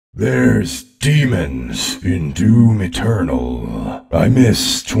There's demons in Doom Eternal. I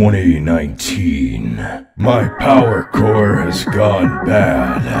miss 2019. My power core has gone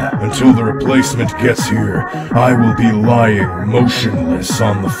bad. Until the replacement gets here, I will be lying motionless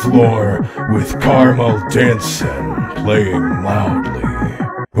on the floor with Carmel Danson playing loudly.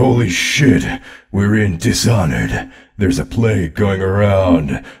 Holy shit, we're in Dishonored. There's a plague going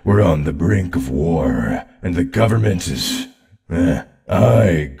around. We're on the brink of war, and the government is...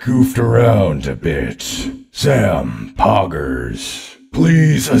 I goofed around a bit. Sam Poggers,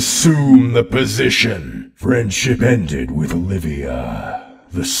 please assume the position. Friendship ended with Olivia.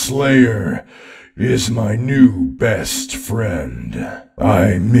 The Slayer is my new best friend.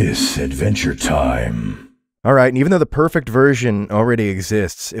 I miss Adventure Time. Alright, and even though the perfect version already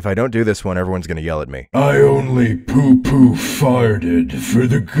exists, if I don't do this one, everyone's gonna yell at me. I only poo-poo farted for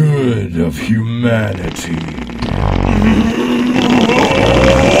the good of humanity.